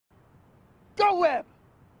Go, Web!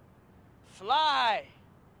 Fly!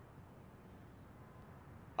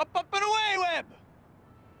 Up, up, and away, Web!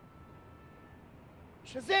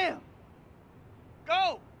 Shazam!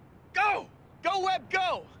 Go! Go! Go, Web,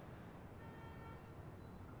 go!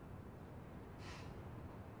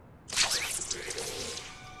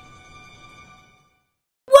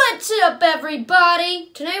 What's up,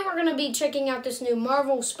 everybody? Today we're going to be checking out this new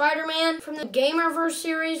Marvel Spider-Man from the Gamerverse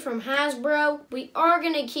series from Hasbro. We are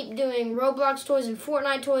going to keep doing Roblox toys and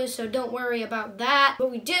Fortnite toys, so don't worry about that.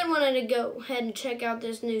 But we did want to go ahead and check out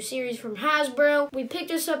this new series from Hasbro. We picked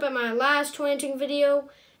this up at my last toy hunting video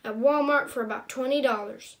at Walmart for about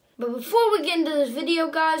 $20. But before we get into this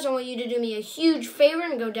video, guys, I want you to do me a huge favor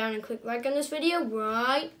and go down and click like on this video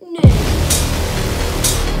right now.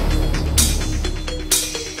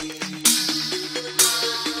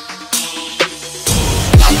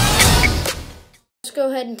 Let's go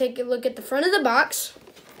ahead and take a look at the front of the box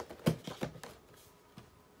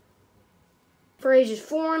for ages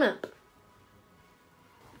 4 and up.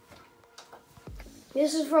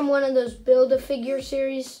 This is from one of those Build-A-Figure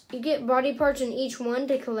series. You get body parts in each one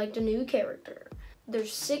to collect a new character.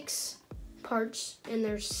 There's 6 parts and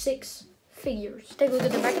there's 6 figures. Take a look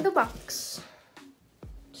at the back of the box.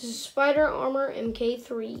 This is Spiderman MK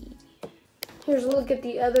III. Here's a look at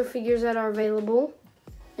the other figures that are available.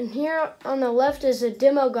 And here on the left is a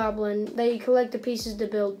Demogoblin that you collect the pieces to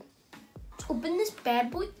build. Let's open this bad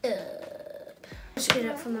boy up. Let's get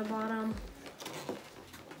it from the bottom.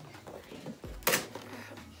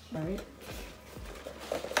 All right.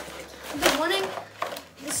 I've been wanting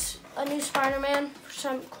a new Spider-Man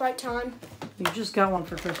for quite time. You just got one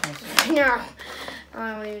for Christmas. No,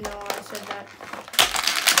 I don't even know why I said that.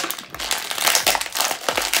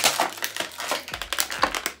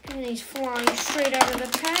 And he's flying straight out of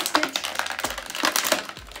the package.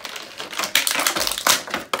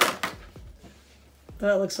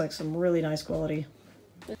 That looks like some really nice quality.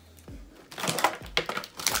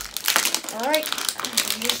 Alright,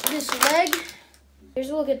 just this leg. Here's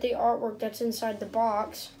a look at the artwork that's inside the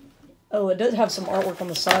box. Oh, it does have some artwork on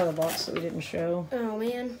the side of the box that we didn't show. Oh,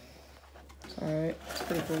 man. It's alright, it's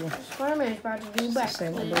pretty cool. Spider-Man's about to do backflip.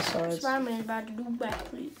 Same on both sides. Spider-Man's about to do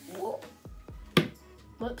backflip. Whoa.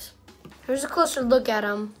 Whoops. Here's a closer look at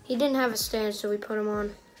him. He didn't have a stand, so we put him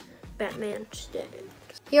on Batman stand.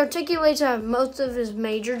 He articulates most of his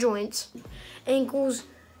major joints. Ankles,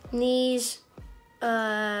 knees,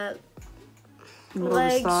 legs.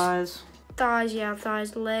 Thighs.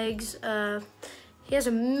 Thighs, legs. He has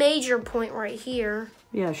a major point right here.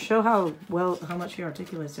 Yeah, show how much he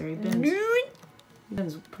articulates there. He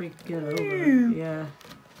bends pretty good over. Yeah.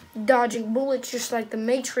 Dodging bullets just like the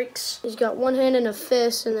Matrix. He's got one hand in a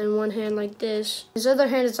fist and then one hand like this. His other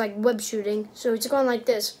hand is like web shooting. So he's going like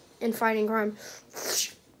this and fighting crime.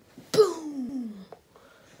 Boom!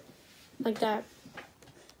 Like that.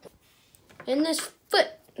 And this foot,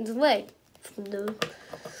 the leg from the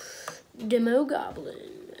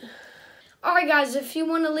Demogoblin. Alright guys, if you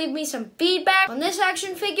want to leave me some feedback on this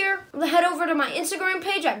action figure, head over to my Instagram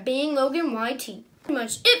page at BeingLoganYT. Pretty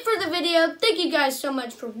much it for the video. Thank you guys so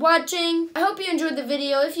much for watching. I hope you enjoyed the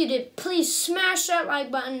video. If you did, please smash that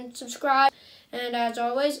like button, subscribe, and as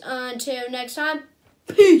always, until next time,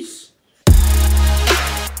 peace!